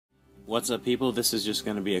What's up, people? This is just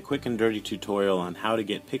going to be a quick and dirty tutorial on how to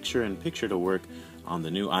get picture-in-picture to work on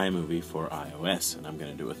the new iMovie for iOS. And I'm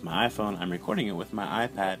going to do it with my iPhone. I'm recording it with my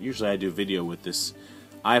iPad. Usually I do video with this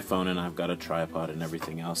iPhone and I've got a tripod and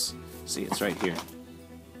everything else. See, it's right here.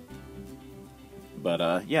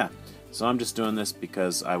 But yeah, so I'm just doing this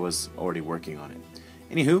because I was already working on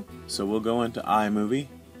it. Anywho, so we'll go into iMovie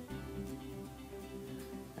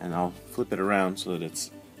and I'll flip it around so that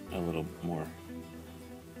it's a little more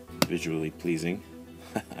visually pleasing,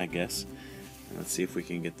 I guess. And let's see if we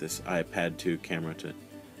can get this iPad 2 camera to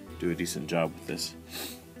do a decent job with this.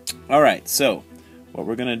 Alright, so what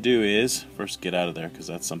we're going to do is first get out of there, because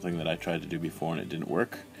that's something that I tried to do before and it didn't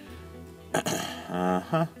work.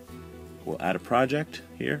 We'll add a project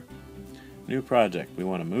here. New project. We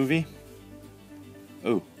want a movie.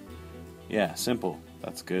 Oh, yeah, simple.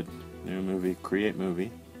 That's good. New movie, create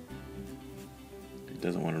movie. It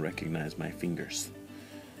doesn't want to recognize my fingers.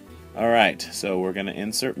 Alright, so we're going to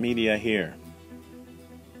insert media here.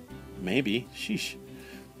 Maybe. Sheesh.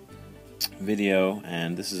 Video,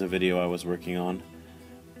 and this is a video I was working on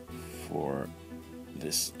for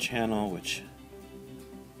this channel, which,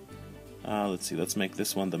 let's see, let's make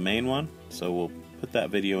this one the main one. So we'll put that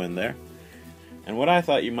video in there. And what I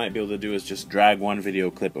thought you might be able to do is just drag one video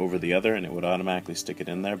clip over the other and it would automatically stick it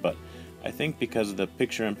in there, but I think because the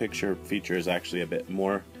picture-in-picture feature is actually a bit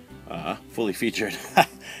more fully featured,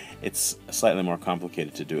 it's slightly more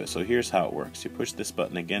complicated to do it. So here's how it works. You push this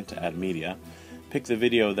button again to add media, pick the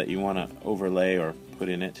video that you want to overlay or put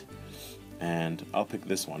in it, and I'll pick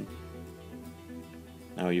this one.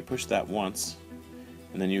 Now you push that once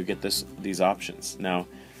and then you get these options. Now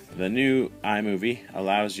the new iMovie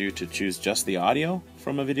allows you to choose just the audio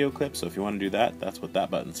from a video clip, so if you want to do that, that's what that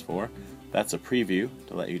button's for. That's a preview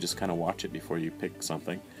to let you just kind of watch it before you pick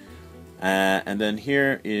something. And then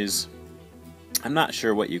here is, I'm not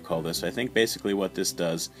sure what you call this. I think basically what this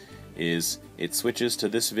does is it switches to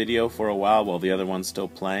this video for a while the other one's still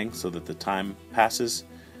playing so that the time passes,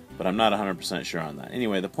 but I'm not 100% sure on that.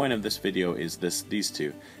 Anyway, the point of this video is these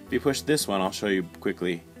two. If you push this one, I'll show you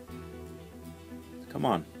quickly. Come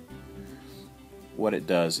on. What it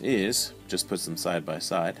does is just puts them side by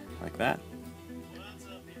side like that.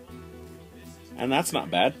 And that's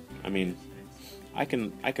not bad. I mean, I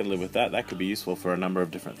could live with that. That could be useful for a number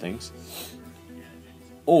of different things.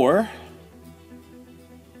 Or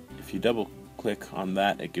if you double click on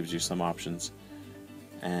that, it gives you some options,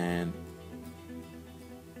 and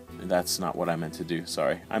that's not what I meant to do.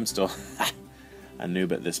 Sorry, I'm still a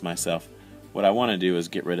noob at this myself. What I want to do is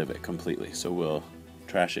get rid of it completely, so we'll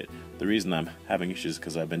trash it. The reason I'm having issues is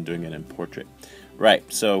because I've been doing it in portrait. Right,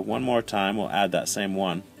 so one more time we'll add that same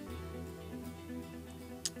one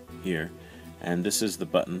here, and this is the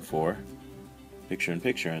button for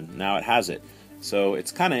picture-in-picture, and now it has it. So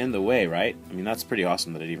it's kind of in the way, right? I mean, that's pretty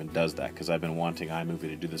awesome that it even does that, because I've been wanting iMovie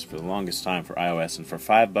to do this for the longest time for iOS, and for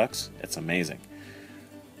 $5, it's amazing.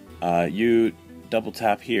 You double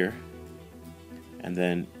tap here, and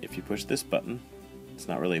then if you push this button, it's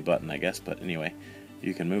not really a button, I guess, but anyway,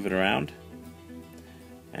 you can move it around,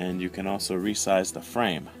 and you can also resize the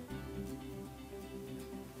frame.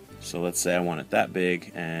 So let's say I want it that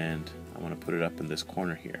big, and I want to put it up in this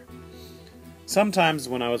corner here. Sometimes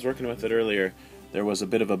when I was working with it earlier, there was a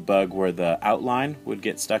bit of a bug where the outline would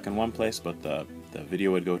get stuck in one place, but the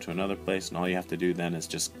video would go to another place, and all you have to do then is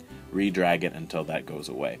just re-drag it until that goes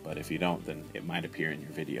away. But if you don't, then it might appear in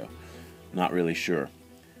your video. Not really sure.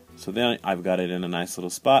 So then I've got it in a nice little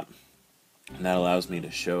spot, and that allows me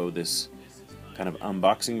to show this kind of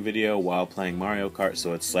unboxing video while playing Mario Kart,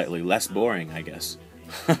 so it's slightly less boring, I guess.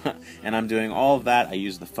 And I'm doing all of that. I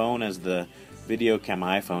use the phone as the video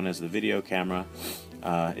my iPhone as the video camera.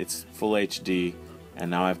 It's full HD,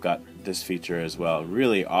 and now I've got this feature as well.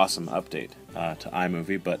 Really awesome update to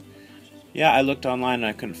iMovie, but yeah, I looked online and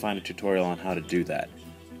I couldn't find a tutorial on how to do that.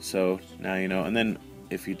 So now you know. And then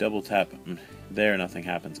if you double tap there, nothing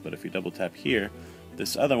happens, but if you double tap here,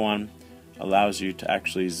 this other one allows you to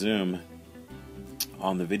actually zoom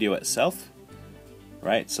on the video itself,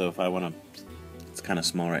 right? So if I want to, it's kind of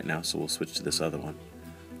small right now, so we'll switch to this other one.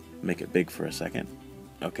 Make it big for a second.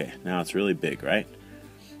 Okay, now it's really big, right?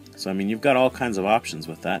 So I mean, you've got all kinds of options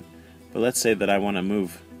with that, but let's say that I want to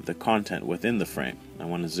move the content within the frame. I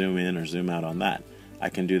want to zoom in or zoom out on that. I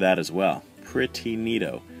can do that as well. Pretty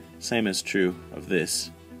neato. Same is true of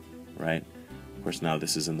this, right? Of course, now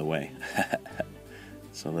this is in the way.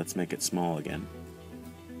 So let's make it small again.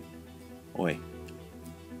 Oi.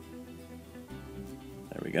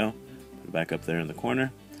 There we go. Put it back up there in the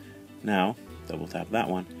corner. Now, double tap that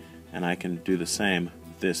one, and I can do the same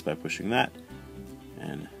with this by pushing that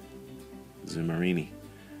and zoomerini.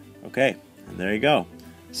 Okay, and there you go.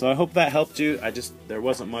 So I hope that helped you. There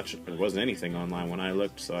wasn't anything online when I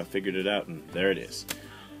looked, so I figured it out, and there it is.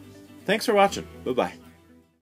 Thanks for watching. Bye-bye.